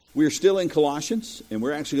We're still in Colossians, and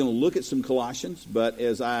we're actually going to look at some Colossians, but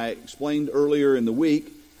as I explained earlier in the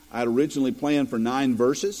week, I had originally planned for 9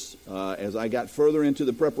 verses. As I got further into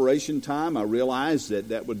the preparation time, I realized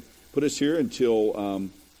that would put us here until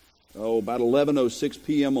about 11:06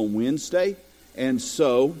 p.m. on Wednesday. And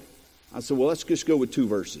so I said, well, let's just go with 2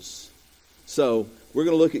 verses. So we're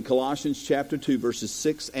going to look at Colossians chapter 2, verses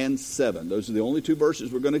 6 and 7. Those are the only 2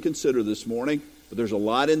 verses we're going to consider this morning, but there's a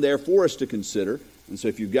lot in there for us to consider. And so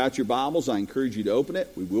if you've got your Bibles, I encourage you to open it.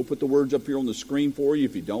 We will put the words up here on the screen for you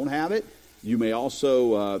if you don't have it. You may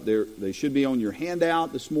also, they should be on your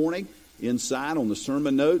handout this morning, inside on the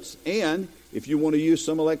sermon notes. And if you want to use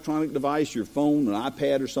some electronic device, your phone, an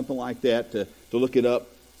iPad or something like that to look it up,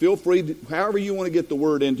 feel free to, however you want to get the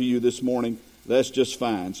word into you this morning, that's just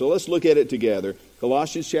fine. So let's look at it together.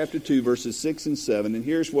 Colossians chapter 2, verses 6 and 7, and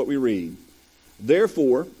here's what we read.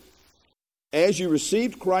 Therefore, as you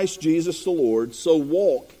received Christ Jesus the Lord, so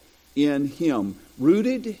walk in Him,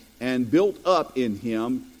 rooted and built up in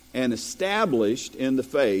Him, and established in the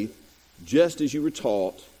faith, just as you were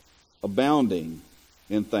taught, abounding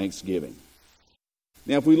in thanksgiving.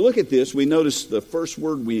 Now, if we look at this, we notice the first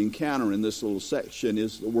word we encounter in this little section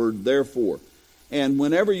is the word therefore. And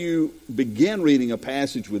whenever you begin reading a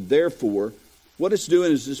passage with therefore, what it's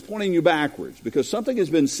doing is it's pointing you backwards, because something has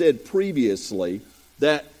been said previously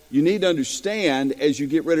that you need to understand as you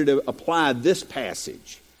get ready to apply this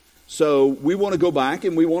passage. So we want to go back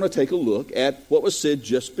and we want to take a look at what was said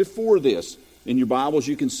just before this. In your Bibles,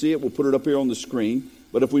 you can see it. We'll put it up here on the screen.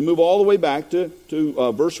 But if we move all the way back to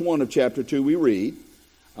verse 1 of chapter 2, we read,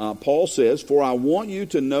 Paul says, For I want you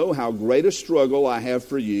to know how great a struggle I have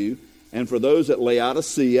for you, and for those at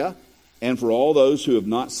Laodicea, and for all those who have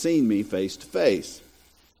not seen me face to face,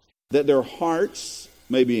 that their hearts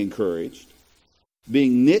may be encouraged,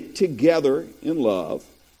 being knit together in love,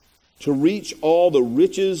 to reach all the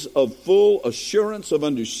riches of full assurance of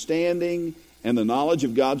understanding and the knowledge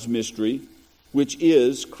of God's mystery, which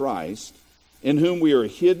is Christ, in whom are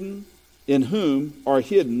hidden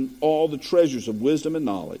all the treasures of wisdom and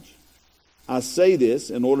knowledge. I say this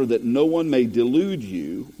in order that no one may delude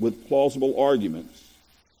you with plausible arguments.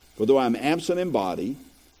 For though I am absent in body,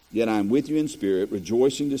 yet I am with you in spirit,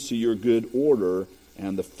 rejoicing to see your good order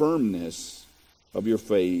and the firmness of your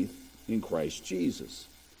faith in Christ Jesus.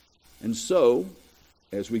 And so,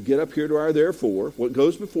 as we get up here to our therefore, what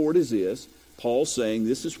goes before it is this. Paul's saying,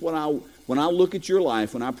 this is what when I look at your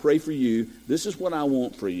life, when I pray for you, this is what I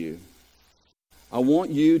want for you. I want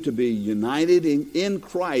you to be united in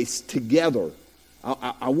Christ together.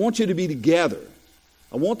 I want you to be together.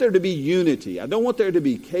 I want there to be unity. I don't want there to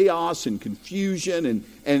be chaos and confusion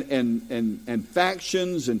and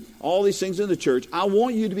factions and all these things in the church. I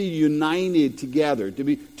want you to be united together,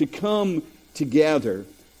 to come together.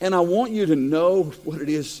 And I want you to know what it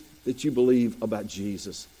is that you believe about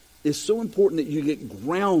Jesus. It's so important that you get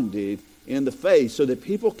grounded in the faith so that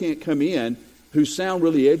people can't come in who sound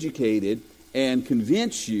really educated and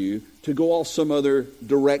convince you to go off some other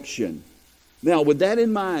direction. Now, with that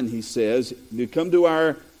in mind, he says, you come to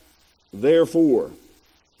our therefore.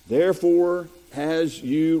 Therefore, as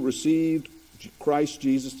you received Christ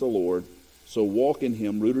Jesus the Lord, so walk in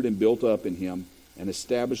Him, rooted and built up in Him, and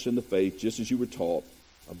established in the faith, just as you were taught,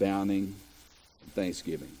 abounding in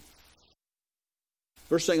thanksgiving.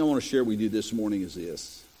 First thing I want to share with you this morning is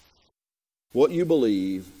this. What you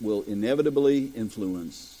believe will inevitably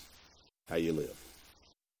influence how you live.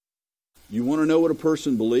 You want to know what a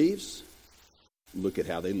person believes? Look at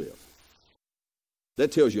how they live.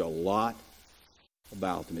 That tells you a lot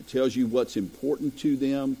about them. It tells you what's important to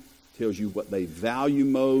them, tells you what they value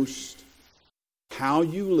most. How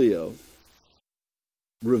you live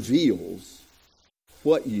reveals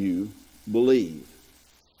what you believe.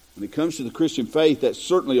 When it comes to the Christian faith, that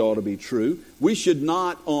certainly ought to be true. We should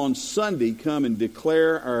not on Sunday come and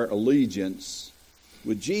declare our allegiance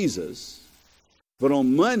with Jesus, but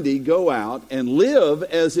on Monday go out and live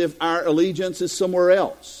as if our allegiance is somewhere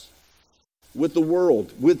else, with the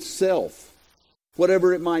world, with self,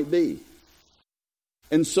 whatever it might be.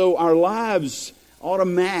 And so our lives ought to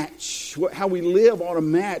match, how we live ought to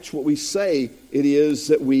match what we say it is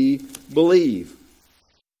that we believe.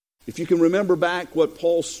 If you can remember back what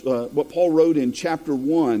Paul wrote in chapter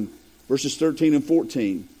 1, verses 13 and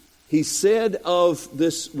 14, he said of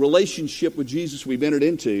this relationship with Jesus we've entered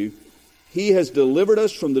into, He has delivered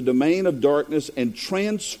us from the domain of darkness and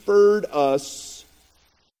transferred us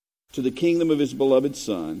to the kingdom of His beloved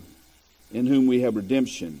Son, in whom we have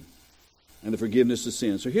redemption and the forgiveness of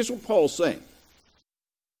sins. So here's what Paul's saying.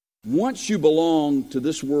 Once you belong to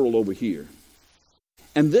this world over here,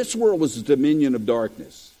 and this world was the dominion of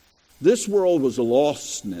darkness. This world was a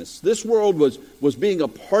lostness. This world was being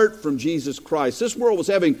apart from Jesus Christ. This world was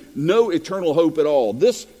having no eternal hope at all.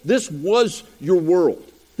 This was your world.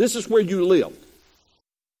 This is where you lived.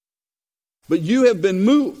 But you have been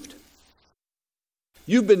moved.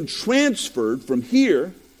 You've been transferred from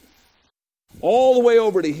here all the way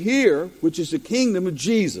over to here, which is the kingdom of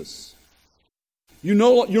Jesus. You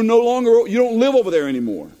don't live over there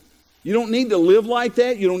anymore. You don't need to live like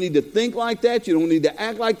that. You don't need to think like that. You don't need to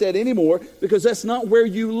act like that anymore, because that's not where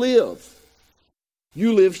you live.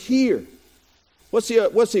 You live here. What's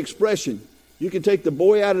the expression? You can take the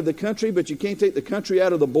boy out of the country, but you can't take the country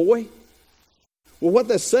out of the boy. Well, what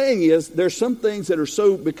that's saying is there's some things that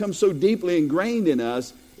are become so deeply ingrained in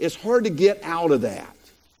us, it's hard to get out of that.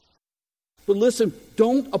 But listen,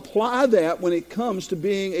 don't apply that when it comes to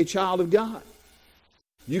being a child of God.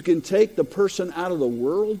 You can take the person out of the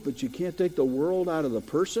world, but you can't take the world out of the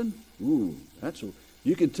person. You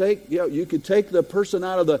could take the person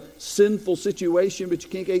out of the sinful situation, but you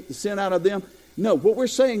can't take the sin out of them. No, what we're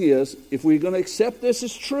saying is, if we're going to accept this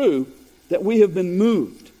as true, that we have been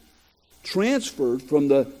moved, transferred from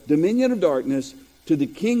the dominion of darkness to the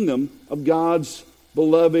kingdom of God's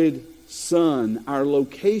beloved Son. Our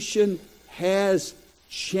location has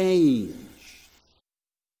changed.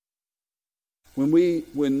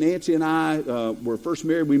 When Nancy and I were first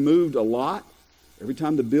married, we moved a lot. Every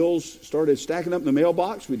time the bills started stacking up in the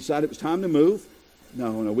mailbox, we decided it was time to move.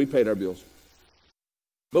 No, we paid our bills.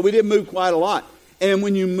 But we did move quite a lot. And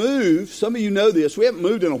when you move, some of you know this, we haven't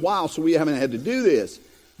moved in a while, so we haven't had to do this.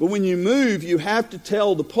 But when you move, you have to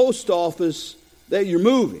tell the post office that you're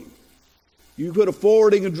moving. You put a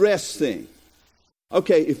forwarding address thing.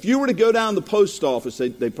 Okay, if you were to go down to the post office,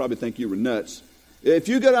 they'd probably think you were nuts. If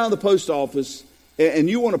you go down to the post office and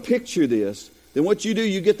you want to picture this, then what you do,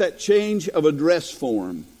 you get that change of address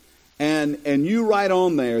form. And you write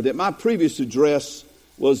on there that my previous address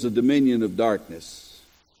was the dominion of darkness.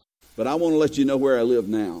 But I want to let you know where I live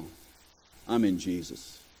now. I'm in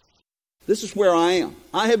Jesus. This is where I am.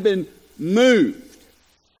 I have been moved.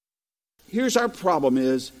 Here's our problem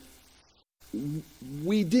is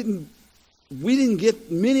we didn't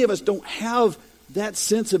get, many of us don't have that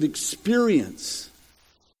sense of experience.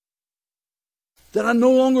 That I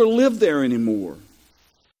no longer live there anymore.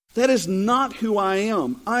 That is not who I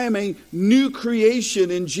am. I am a new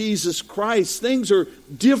creation in Jesus Christ. Things are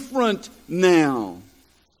different now.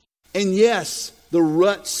 And yes, the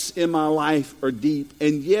ruts in my life are deep.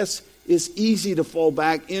 And yes, it's easy to fall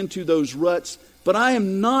back into those ruts. But I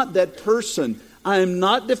am not that person. I am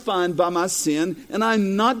not defined by my sin, and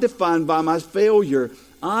I'm not defined by my failure.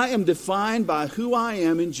 I am defined by who I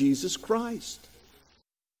am in Jesus Christ.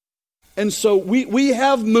 And so we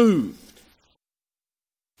have moved.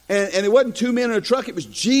 And it wasn't two men in a truck, it was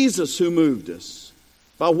Jesus who moved us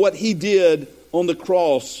by what He did on the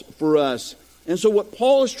cross for us. And so what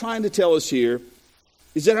Paul is trying to tell us here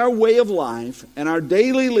is that our way of life and our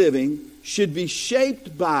daily living should be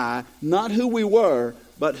shaped by not who we were,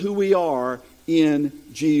 but who we are in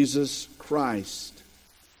Jesus Christ.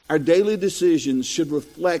 Our daily decisions should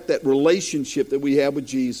reflect that relationship that we have with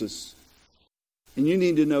Jesus. And you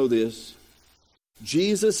need to know this.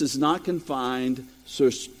 Jesus is not confined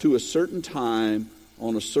to a certain time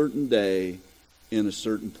on a certain day in a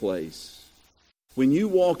certain place. When you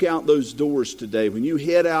walk out those doors today, when you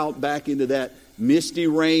head out back into that misty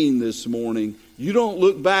rain this morning, you don't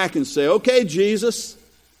look back and say, okay, Jesus,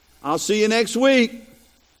 I'll see you next week.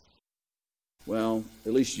 Well,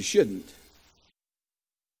 at least you shouldn't.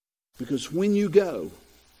 Because when you go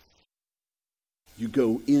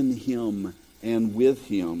in Him and with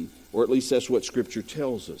Him, or at least that's what Scripture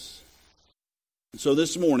tells us. So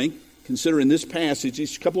this morning, considering this passage,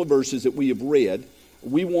 these couple of verses that we have read,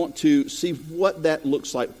 we want to see what that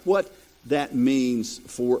looks like, what that means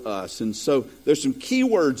for us. And so there's some key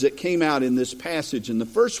words that came out in this passage, and the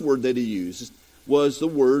first word that he used was the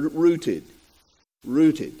word rooted.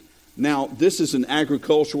 Rooted. Now, this is an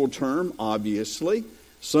agricultural term, obviously.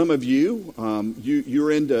 Some of you,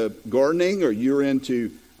 you're into gardening, or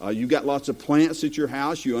you've got lots of plants at your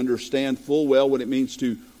house. You understand full well what it means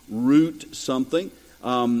to root something.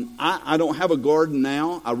 I don't have a garden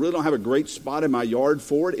now. I really don't have a great spot in my yard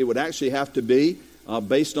for it. It would actually have to be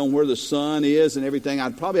based on where the sun is and everything.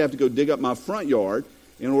 I'd probably have to go dig up my front yard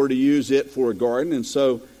in order to use it for a garden. And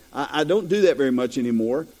so I don't do that very much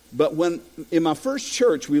anymore. But when in my first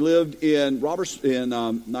church, we lived in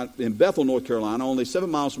Bethel, North Carolina, only 7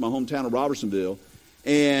 miles from my hometown of Robertsonville.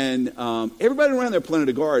 And everybody around there planted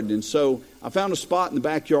a garden. And so I found a spot in the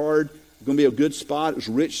backyard. It was going to be a good spot. It was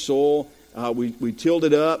rich soil. We tilled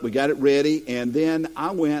it up, we got it ready, and then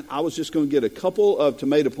I was just going to get a couple of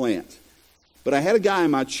tomato plants. But I had a guy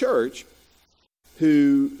in my church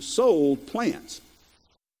who sold plants.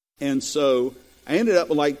 And so I ended up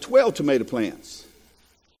with like 12 tomato plants.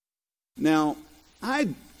 Now,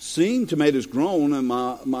 I'd seen tomatoes grown in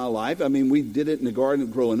my life. I mean, we did it in the garden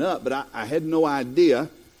growing up, but I had no idea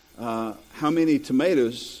how many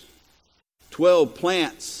tomatoes 12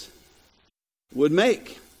 plants would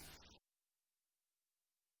make.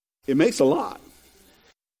 It makes a lot.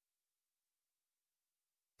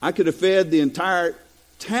 I could have fed the entire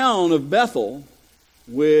town of Bethel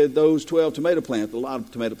with those 12 tomato plants, a lot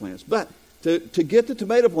of tomato plants. But to get the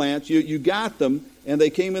tomato plants, you got them, and they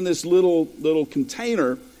came in this little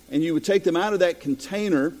container, and you would take them out of that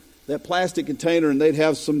container, that plastic container, and they'd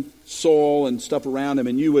have some soil and stuff around them,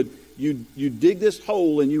 and you dig this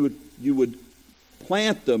hole, and you would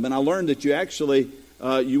plant them. And I learned that you actually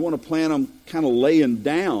you want to plant them kind of laying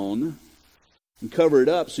down and cover it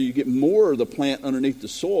up so you get more of the plant underneath the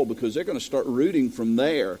soil, because they're going to start rooting from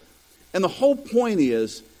there. And the whole point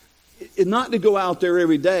is not to go out there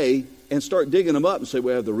every day and start digging them up and say,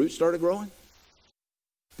 well, have the roots started growing?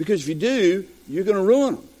 Because if you do, you're going to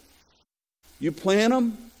ruin them. You plant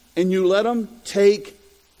them and you let them take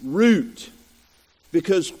root.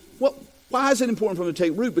 Because why is it important for them to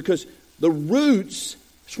take root? Because the roots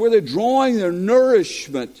is where they're drawing their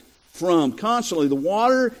nourishment from constantly. The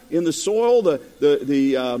water in the soil,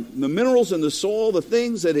 the minerals in the soil, the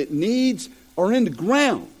things that it needs are in the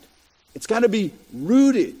ground. It's got to be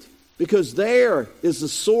rooted, because there is the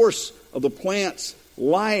source of the plant's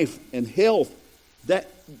life and health. That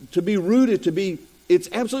to be rooted, it's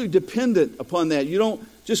absolutely dependent upon that. You don't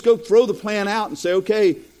just go throw the plant out and say,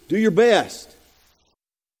 okay, do your best.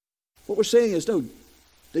 What we're saying is, no,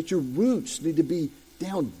 that your roots need to be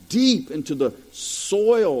down deep into the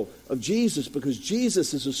soil of Jesus, because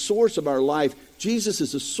Jesus is the source of our life. Jesus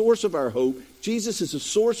is the source of our hope. Jesus is the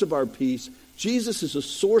source of our peace. Jesus is the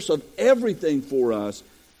source of everything for us.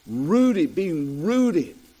 Being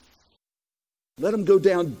rooted. Let them go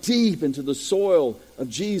down deep into the soil of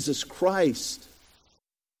Jesus Christ.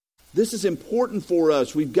 This is important for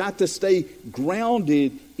us. We've got to stay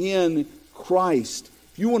grounded in Christ.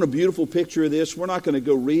 If you want a beautiful picture of this, we're not going to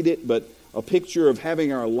go read it, but a picture of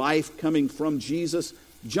having our life coming from Jesus.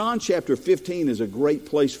 John chapter 15 is a great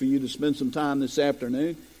place for you to spend some time this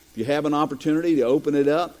afternoon. If you have an opportunity to open it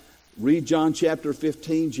up, read John chapter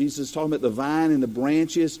 15. Jesus is talking about the vine and the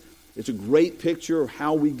branches. It's a great picture of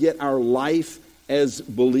how we get our life as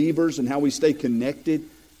believers and how we stay connected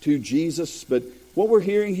to Jesus. But what we're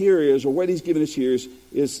hearing here is, or what he's given us here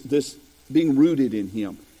is this being rooted in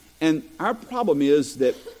him. And our problem is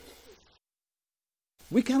that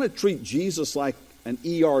we kind of treat Jesus like an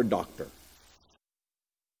ER doctor.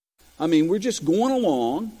 I mean, we're just going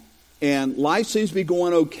along, and life seems to be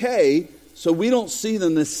going okay, so we don't see the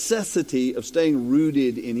necessity of staying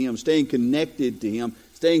rooted in him, staying connected to him,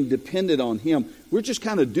 staying dependent on him. We're just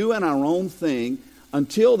kind of doing our own thing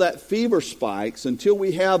until that fever spikes, until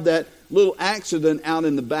we have that little accident out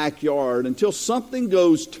in the backyard, until something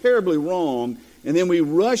goes terribly wrong, and then we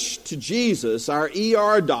rush to Jesus, our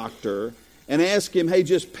ER doctor, and ask him, hey,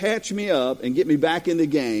 just patch me up and get me back in the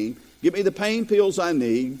game. Get me the pain pills I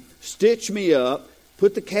need. Stitch me up.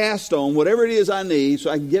 Put the cast on. Whatever it is I need so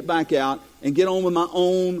I can get back out and get on with my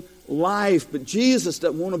own life. But Jesus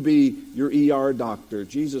doesn't want to be your ER doctor.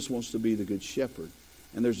 Jesus wants to be the good shepherd.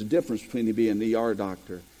 And there's a difference between being an ER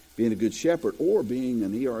doctor, being a good shepherd, or being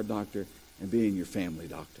an ER doctor and being your family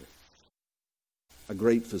doctor. A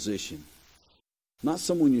great physician. Not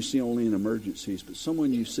someone you see only in emergencies, but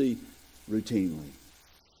someone you see routinely.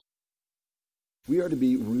 We are to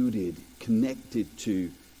be rooted, connected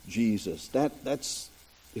to Jesus. That's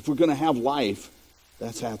if we're going to have life,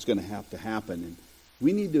 that's how it's going to have to happen. And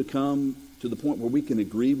we need to come to the point where we can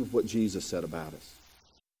agree with what Jesus said about us.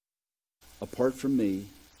 Apart from me,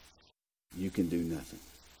 you can do nothing.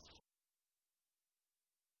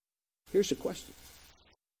 Here's the question.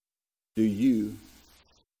 Do you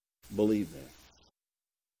believe that?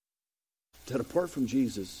 That apart from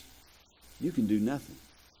Jesus, you can do nothing.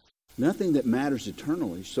 Nothing that matters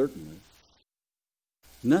eternally, certainly.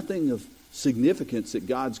 Nothing of significance that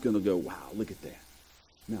God's going to go, wow, look at that.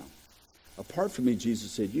 No. Apart from me,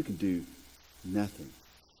 Jesus said, you can do nothing.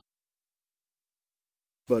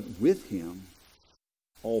 But with him,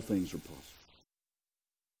 all things are possible.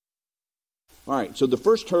 All right, so the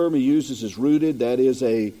first term he uses is rooted. That is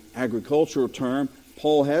an agricultural term.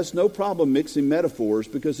 Paul has no problem mixing metaphors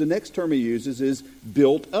because the next term he uses is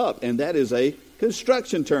built up, and that is a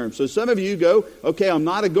construction term. So some of you go, okay, I'm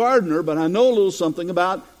not a gardener, but I know a little something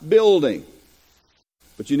about building.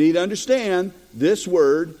 But you need to understand, this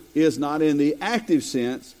word is not in the active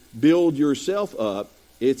sense, build yourself up.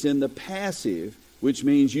 It's in the passive, which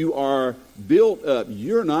means you are built up.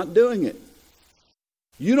 You're not doing it.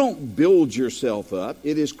 You don't build yourself up.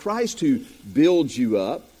 It is Christ who builds you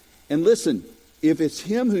up. And listen, if it's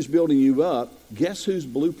Him who's building you up, guess whose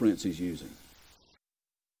blueprints He's using?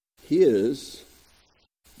 His,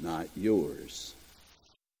 not yours.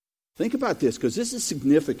 Think about this, because this is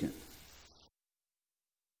significant.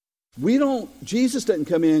 Jesus doesn't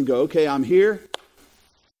come in and go, okay, I'm here,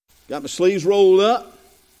 got my sleeves rolled up,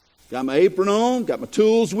 got my apron on, got my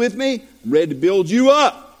tools with me, I'm ready to build you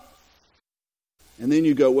up. And then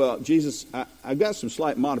you go, well, Jesus, I've got some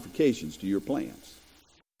slight modifications to your plans.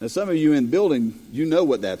 Now, some of you in building, you know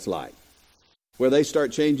what that's like, where they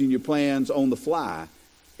start changing your plans on the fly.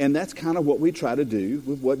 And that's kind of what we try to do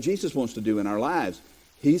with what Jesus wants to do in our lives.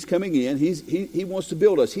 He's coming in, he wants to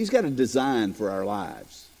build us. He's got a design for our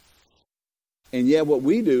lives. And yet what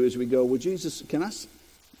we do is we go, well, Jesus, can I,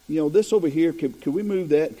 this over here, could we move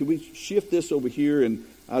that? Could we shift this over here? And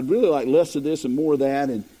I'd really like less of this and more of that.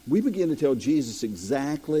 And we begin to tell Jesus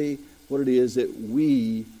exactly what it is that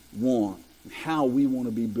we want, how we want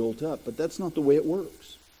to be built up. But that's not the way it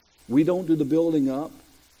works. We don't do the building up,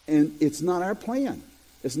 and it's not our plan.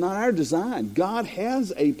 It's not our design. God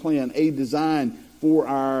has a plan, a design for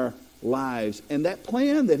our lives. And that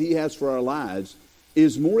plan that He has for our lives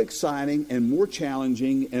is more exciting and more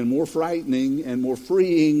challenging and more frightening and more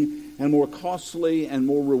freeing and more costly and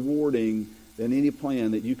more rewarding than any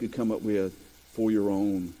plan that you could come up with for your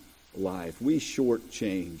own life. We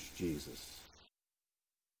shortchange Jesus.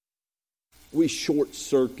 We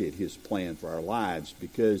short-circuit His plan for our lives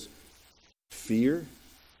because fear,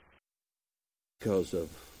 because of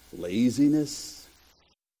laziness,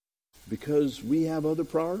 because we have other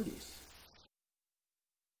priorities.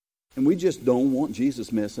 And we just don't want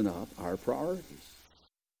Jesus messing up our priorities.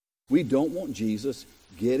 We don't want Jesus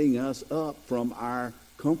getting us up from our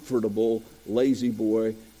comfortable lazy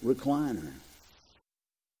boy recliner.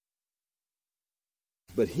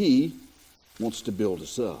 But He wants to build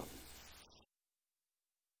us up.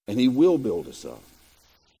 And He will build us up.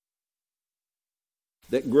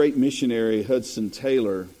 That great missionary Hudson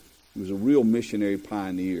Taylor, who was a real missionary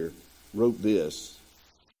pioneer, wrote this: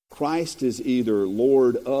 Christ is either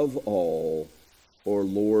Lord of all or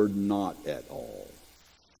Lord not at all.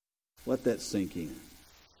 Let that sink in.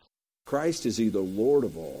 Christ is either Lord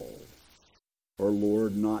of all or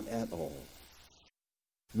Lord not at all.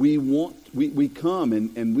 We come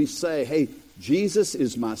and we say, hey, Jesus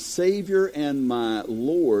is my Savior and my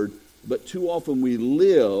Lord, but too often we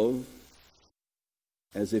live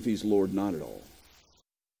as if He's Lord not at all.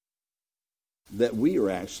 That we are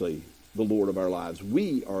actually the Lord of our lives.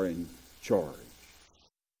 We are in charge.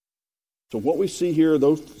 So what we see here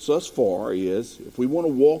thus far is, if we want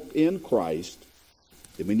to walk in Christ,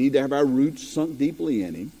 then we need to have our roots sunk deeply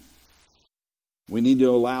in Him. We need to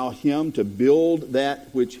allow Him to build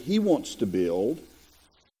that which He wants to build,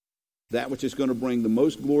 that which is going to bring the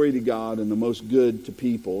most glory to God and the most good to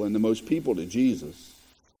people and the most people to Jesus.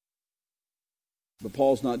 But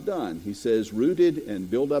Paul's not done. He says, rooted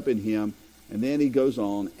and built up in Him. And then he goes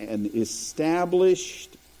on, and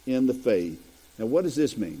established in the faith. Now, what does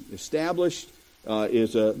this mean? Established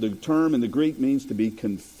is the term in the Greek means to be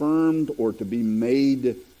confirmed or to be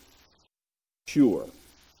made sure.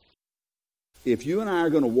 If you and I are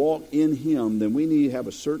going to walk in Him, then we need to have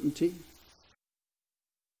a certainty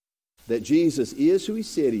that Jesus is who He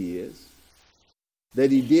said He is,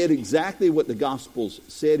 that He did exactly what the Gospels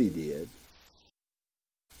said He did,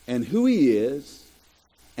 and who He is,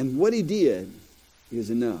 and what He did is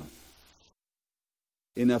enough.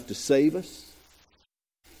 Enough to save us,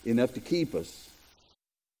 enough to keep us,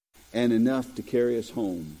 and enough to carry us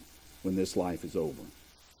home when this life is over.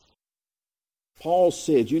 Paul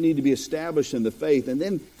said you need to be established in the faith. And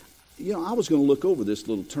then, I was going to look over this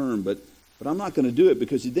little term, but I'm not going to do it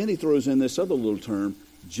because then he throws in this other little term,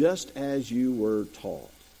 just as you were taught.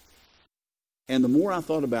 And the more I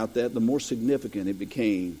thought about that, the more significant it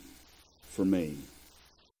became for me.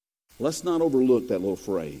 Let's not overlook that little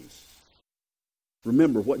phrase.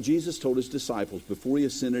 Remember what Jesus told His disciples before He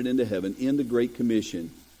ascended into heaven in the Great Commission.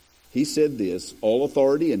 He said this: all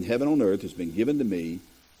authority in heaven and on earth has been given to me.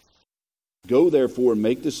 Go therefore and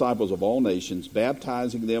make disciples of all nations,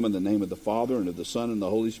 baptizing them in the name of the Father and of the Son and the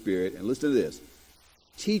Holy Spirit. And listen to this: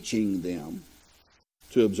 teaching them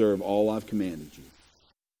to observe all I've commanded you.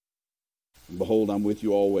 And behold, I'm with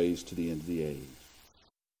you always to the end of the age.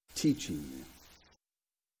 Teaching them.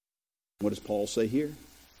 What does Paul say here?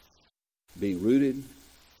 Being rooted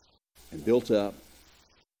and built up,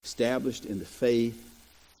 established in the faith,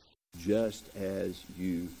 just as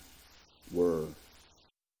you were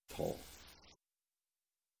taught.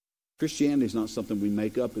 Christianity is not something we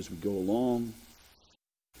make up as we go along.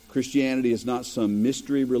 Christianity is not some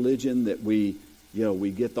mystery religion that we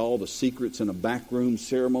get all the secrets in a backroom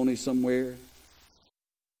ceremony somewhere.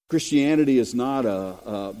 Christianity is not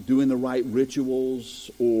doing the right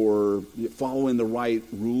rituals or following the right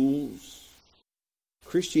rules.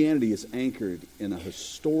 Christianity is anchored in a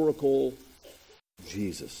historical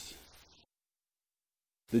Jesus.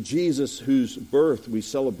 The Jesus whose birth we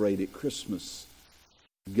celebrate at Christmas.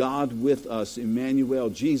 God with us, Emmanuel,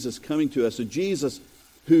 Jesus coming to us. A Jesus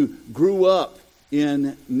who grew up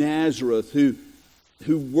in Nazareth, who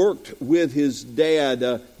worked with his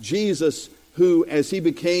dad. Jesus who, as he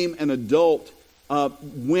became an adult,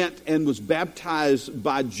 went and was baptized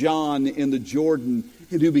by John in the Jordan,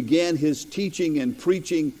 and who began his teaching and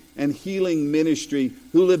preaching and healing ministry,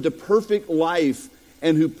 who lived a perfect life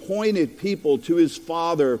and who pointed people to his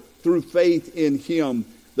Father through faith in him.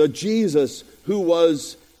 The Jesus who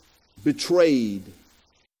was betrayed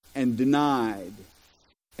and denied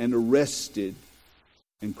and arrested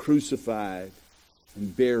and crucified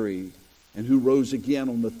and buried, and who rose again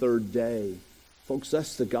on the third day. Folks,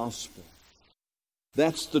 that's the gospel.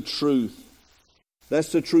 That's the truth.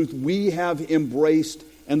 That's the truth we have embraced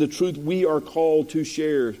and the truth we are called to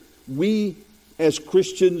share. We, as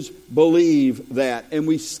Christians, believe that, and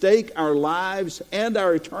we stake our lives and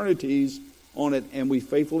our eternities on it, and we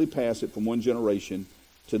faithfully pass it from one generation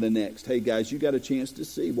to the next. Hey, guys, you got a chance to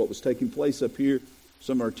see what was taking place up here.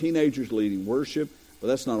 Some of our teenagers leading worship. But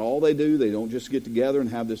that's not all they do. They don't just get together and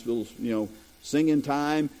have this little, singing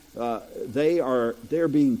time. They're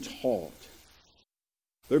being taught.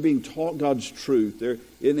 They're being taught God's truth.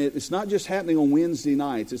 It's not just happening on Wednesday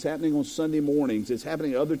nights. It's happening on Sunday mornings. It's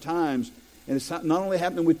happening at other times. And it's not only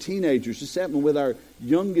happening with teenagers. It's happening with our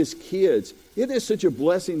youngest kids. It is such a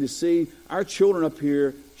blessing to see our children up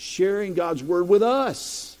here sharing God's Word with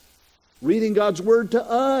us. Reading God's Word to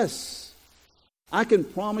us. I can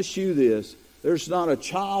promise you this. There's not a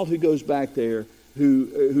child who goes back there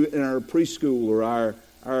who in our preschool or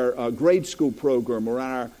our grade school program or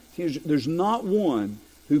our teenagers, there's not one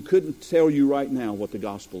who couldn't tell you right now what the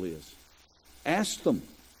gospel is. Ask them.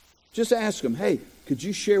 Just ask them, hey, could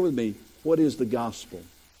you share with me what is the gospel?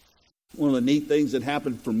 One of the neat things that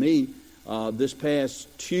happened for me this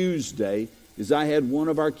past Tuesday is I had one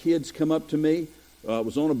of our kids come up to me,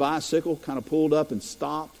 was on a bicycle, kind of pulled up and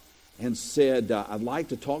stopped, and said, I'd like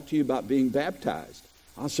to talk to you about being baptized.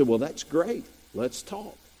 I said, well, that's great. Let's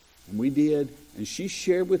talk. And we did. And she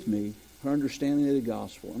shared with me her understanding of the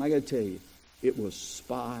gospel. And I got to tell you, it was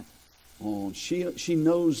spot on. She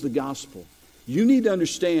knows the gospel. You need to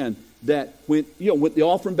understand that when the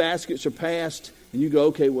offering baskets are passed, and you go,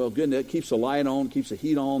 okay, well, good, that keeps the light on, keeps the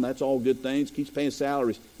heat on, that's all good things, keeps paying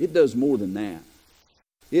salaries. It does more than that.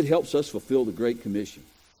 It helps us fulfill the Great Commission.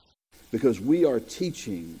 Because we are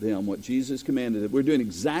teaching them what Jesus commanded. We're doing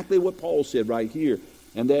exactly what Paul said right here,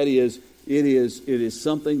 and that is, it is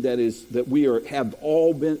something that we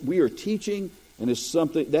are teaching, and it's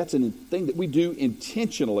something that's a thing that we do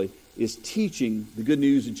intentionally, is teaching the good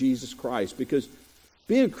news of Jesus Christ. Because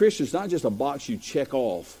being a Christian is not just a box you check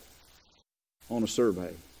off on a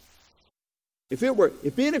survey.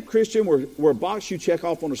 If being a Christian were a box you check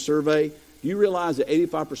off on a survey, do you realize that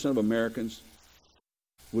 85% of Americans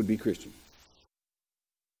would be Christian?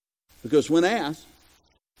 Because when asked,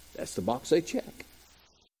 that's the box they check.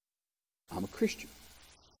 I'm a Christian.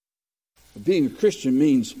 But being a Christian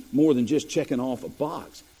means more than just checking off a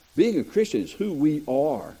box. Being a Christian is who we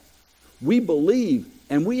are. We believe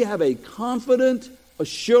and we have a confident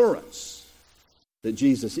assurance that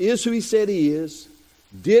Jesus is who He said He is,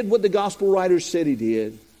 did what the gospel writers said He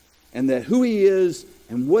did, and that who He is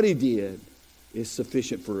and what He did is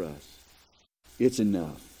sufficient for us. It's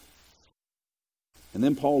enough. And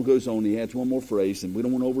then Paul goes on, he adds one more phrase, and we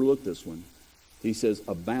don't want to overlook this one. He says,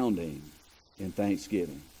 abounding in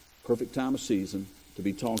thanksgiving. Perfect time of season to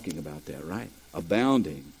be talking about that, right?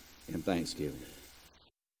 Abounding in thanksgiving.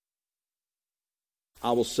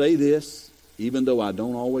 I will say this, even though I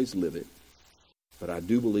don't always live it, but I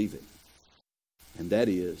do believe it. And that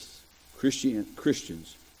is,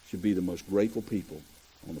 Christians should be the most grateful people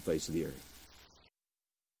on the face of the earth.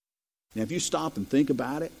 Now, if you stop and think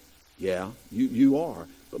about it, yeah, you are.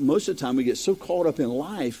 But most of the time we get so caught up in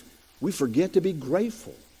life, we forget to be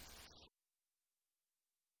grateful.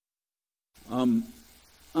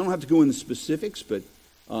 I don't have to go into specifics, but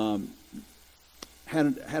had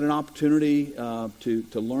an opportunity to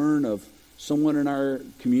learn of someone in our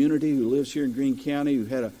community who lives here in Greene County who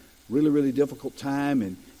had a really, really difficult time,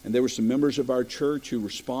 and there were some members of our church who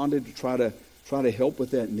responded to try to help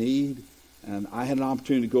with that need. And I had an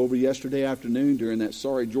opportunity to go over yesterday afternoon during that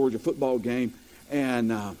sorry Georgia football game,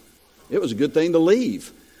 and it was a good thing to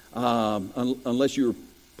leave, unless you were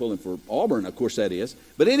pulling for Auburn, of course that is.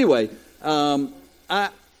 But anyway, I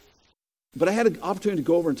had an opportunity to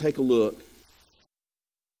go over and take a look.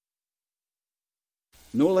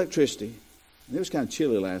 No electricity. It was kind of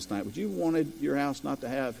chilly last night. Would you wanted your house not to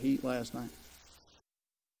have heat last night?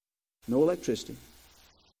 No electricity.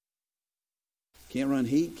 Can't run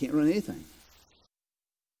heat, can't run anything.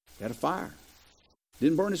 Got a fire.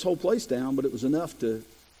 Didn't burn his whole place down, but it was enough to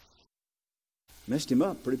mess him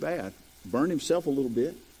up pretty bad. Burned himself a little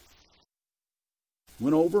bit.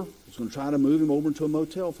 Went over, was going to try to move him over into a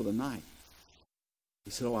motel for the night.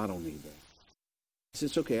 He said, I don't need that. He said,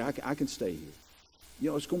 it's okay, I can stay here.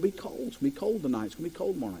 It's going to be cold. It's going to be cold tonight. It's going to be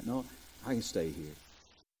cold tomorrow night. No, I can stay here.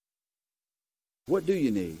 What do you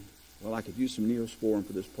need? Well, I could use some Neosporin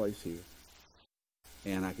for this place here.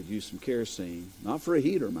 And I could use some kerosene, not for a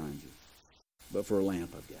heater, mind you, but for a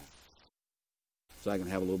lamp I've got. So I can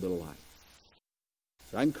have a little bit of light.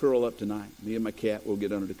 So I can curl up tonight. Me and my cat will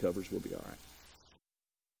get under the covers. We'll be all right.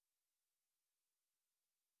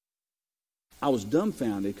 I was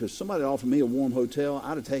dumbfounded because somebody offered me a warm hotel.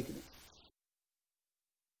 I'd have taken it.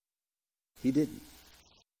 He didn't.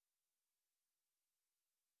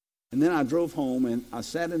 And then I drove home, and I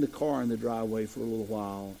sat in the car in the driveway for a little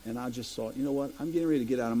while, and I just thought, you know what? I'm getting ready to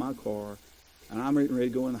get out of my car, and I'm getting ready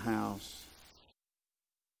to go in the house.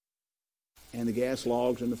 And the gas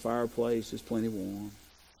logs in the fireplace is plenty warm.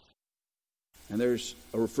 And there's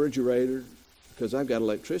a refrigerator, because I've got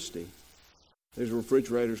electricity. There's a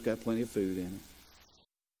refrigerator that's got plenty of food in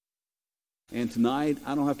it. And tonight,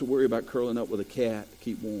 I don't have to worry about curling up with a cat to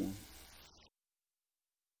keep warm.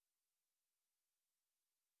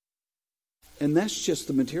 And that's just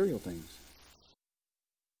the material things.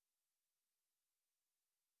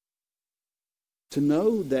 To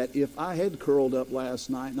know that if I had curled up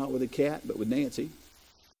last night, not with a cat, but with Nancy,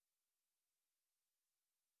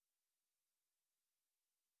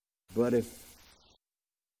 but if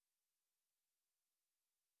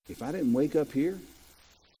I didn't wake up here,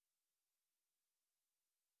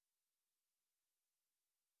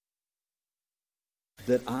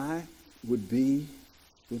 that I would be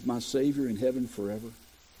with my Savior in heaven forever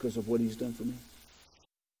because of what He's done for me?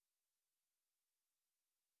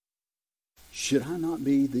 Should I not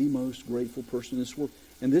be the most grateful person in this world?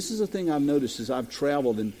 And this is a thing I've noticed as I've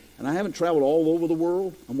traveled, and I haven't traveled all over the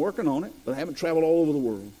world. I'm working on it, but I haven't traveled all over the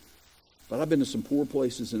world. But I've been to some poor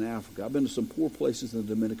places in Africa. I've been to some poor places in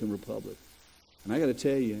the Dominican Republic. And I got to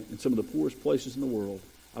tell you, in some of the poorest places in the world,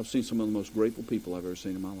 I've seen some of the most grateful people I've ever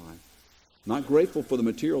seen in my life. Not grateful for the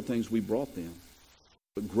material things we brought them,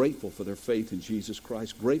 but grateful for their faith in Jesus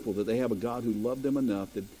Christ. Grateful that they have a God who loved them enough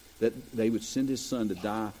that they would send His Son to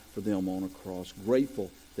die for them on a cross. Grateful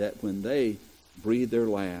that when they breathe their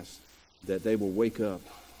last, that they will wake up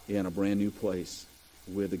in a brand new place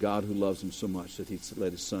with the God who loves them so much that He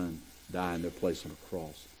let His Son die in their place on a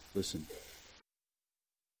cross. Listen,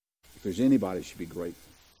 if there's anybody who should be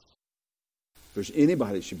grateful, if there's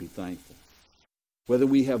anybody who should be thankful, whether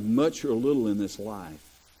we have much or little in this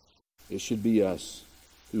life, it should be us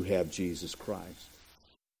who have Jesus Christ.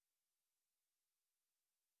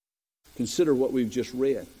 Consider what we've just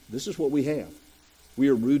read. This is what we have. We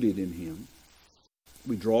are rooted in Him.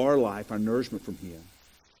 We draw our life, our nourishment from Him.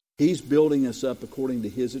 He's building us up according to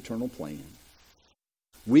His eternal plan.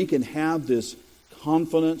 We can have this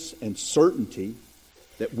confidence and certainty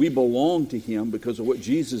that we belong to Him because of what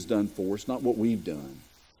Jesus has done for us, not what we've done.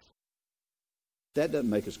 That doesn't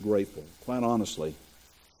make us grateful. Quite honestly,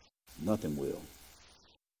 nothing will.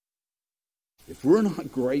 If we're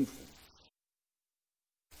not grateful,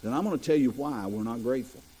 then I'm going to tell you why we're not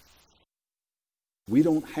grateful. We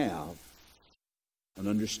don't have an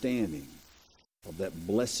understanding of that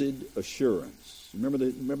blessed assurance. Remember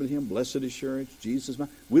the hymn, Blessed Assurance, Jesus is mine?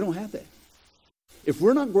 We don't have that. If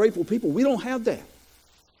we're not grateful people, we don't have that.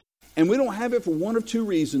 And we don't have it for one of two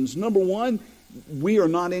reasons. Number one, we are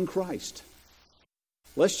not in Christ.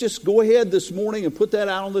 Let's just go ahead this morning and put that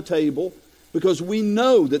out on the table, because we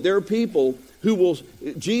know that there are people who will,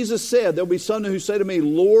 Jesus said, there'll be some who say to me,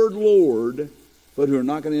 Lord, Lord, but who are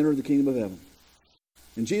not going to enter the kingdom of heaven.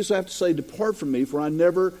 And Jesus will have to say, depart from me, for I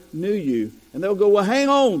never knew you. And they'll go, well, hang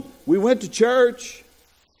on. We went to church.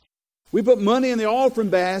 We put money in the offering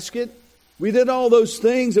basket. We did all those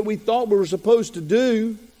things that we thought we were supposed to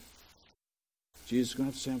do. Jesus is going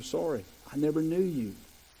to have to say, I'm sorry. I never knew you.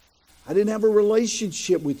 I didn't have a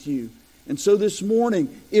relationship with you. And so this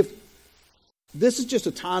morning, if this is just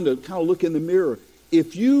a time to kind of look in the mirror.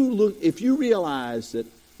 If you realize that,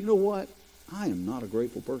 you know what? I am not a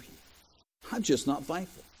grateful person. I'm just not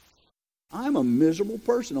thankful. I'm a miserable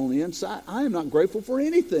person on the inside. I am not grateful for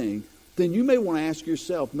anything. Then you may want to ask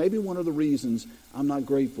yourself, maybe one of the reasons I'm not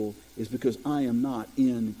grateful is because I am not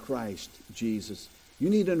in Christ Jesus. You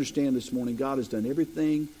need to understand this morning, God has done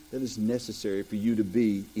everything that is necessary for you to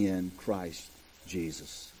be in Christ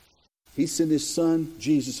Jesus. He sent His Son,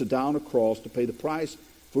 Jesus, to die on a cross to pay the price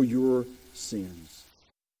for your sins.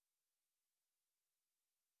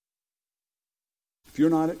 If you're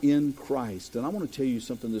not in Christ, and I want to tell you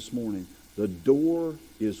something this morning, the door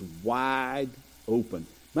is wide open.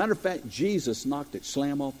 Matter of fact, Jesus knocked it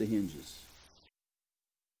slam off the hinges.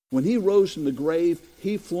 When He rose from the grave,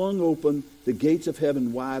 He flung open the gates of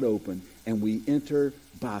heaven wide open, and we enter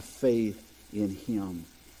by faith in Him.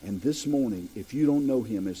 And this morning, if you don't know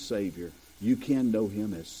Him as Savior, you can know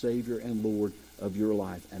Him as Savior and Lord of your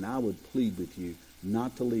life. And I would plead with you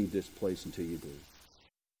not to leave this place until you do.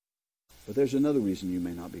 But there's another reason you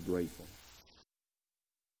may not be grateful.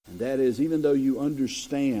 And that is, even though you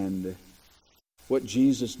understand what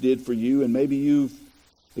Jesus did for you, and maybe you've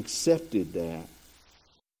accepted that,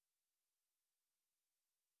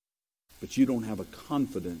 but you don't have a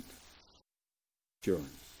confident assurance.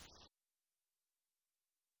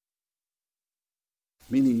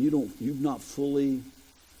 Meaning you've not fully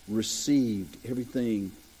received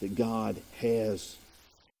everything that God has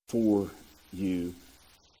for you.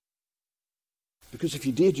 Because if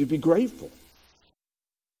you did, you'd be grateful.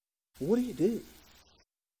 Well, what do you do?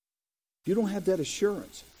 If you don't have that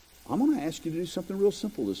assurance, I'm going to ask you to do something real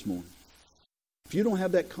simple this morning. If you don't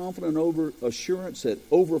have that confident assurance that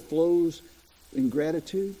overflows in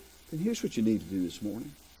gratitude, then here's what you need to do this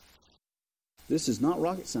morning. This is not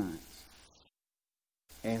rocket science.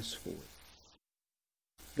 Ask for it.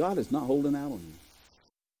 God is not holding out on you.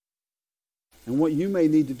 And what you may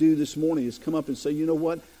need to do this morning is come up and say, you know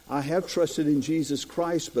what? I have trusted in Jesus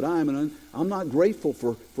Christ, but I'm not grateful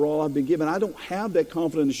for all I've been given. I don't have that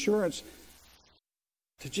confident assurance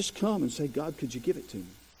to just come and say, God, could you give it to me?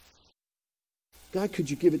 God, could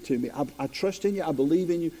you give it to me? I trust in you. I believe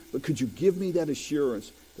in you. But could you give me that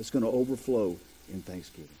assurance that's going to overflow in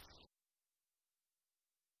thanksgiving?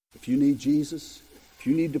 If you need Jesus, if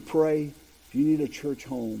you need to pray, if you need a church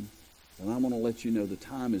home, then I'm going to let you know the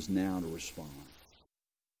time is now to respond.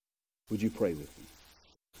 Would you pray with me?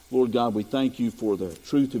 Lord God, we thank you for the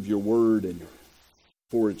truth of your word and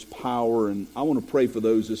for its power. And I want to pray for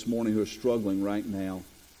those this morning who are struggling right now,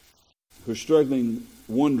 who are struggling,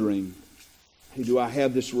 wondering, hey, do I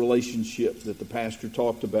have this relationship that the pastor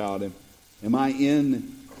talked about? Am I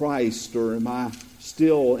in Christ, or am I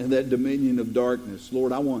still in that dominion of darkness?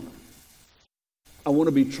 Lord, I want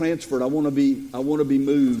to be transferred. I want to be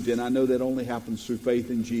moved, and I know that only happens through faith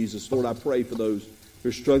in Jesus. Lord, I pray for those who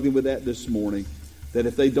are struggling with that this morning, that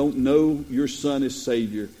if they don't know your Son as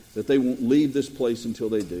Savior, that they won't leave this place until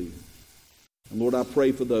they do. And Lord, I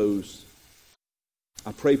pray for those.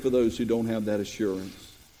 I pray for those who don't have that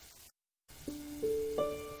assurance.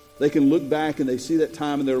 They can look back and they see that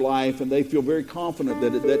time in their life, and they feel very confident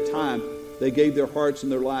that at that time they gave their hearts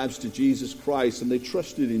and their lives to Jesus Christ, and they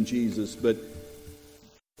trusted in Jesus, but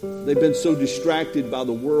they've been so distracted by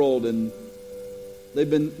the world, and they've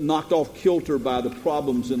been knocked off kilter by the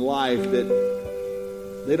problems in life that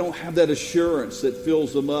they don't have that assurance that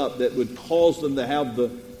fills them up, that would cause them to have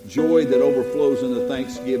the joy that overflows into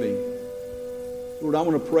thanksgiving. Lord, I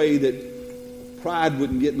want to pray that pride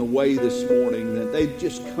wouldn't get in the way this morning, that they'd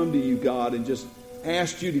just come to you, God, and just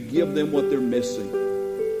ask you to give them what they're missing.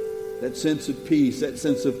 That sense of peace, that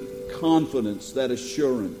sense of confidence, that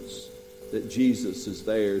assurance that Jesus is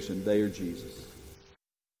theirs and they are Jesus.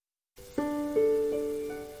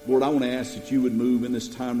 Lord, I want to ask that you would move in this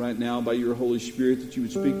time right now by your Holy Spirit, that you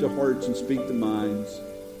would speak to hearts and speak to minds,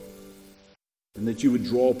 and that you would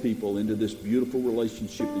draw people into this beautiful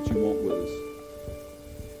relationship that you want with us.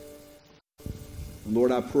 And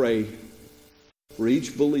Lord, I pray for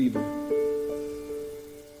each believer,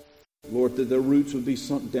 Lord, that their roots would be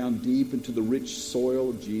sunk down deep into the rich soil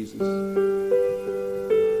of Jesus.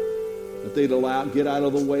 That they'd get out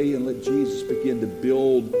of the way and let Jesus begin to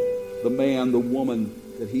build the man, the woman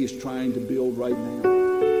that he is trying to build right now.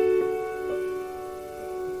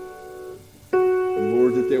 And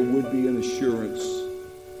Lord, that there would be an assurance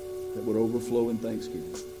that would overflow in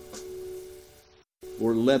thanksgiving.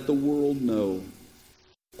 Lord, let the world know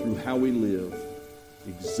through how we live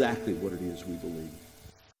exactly what it is we believe.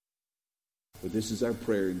 But this is our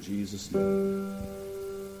prayer in Jesus' name.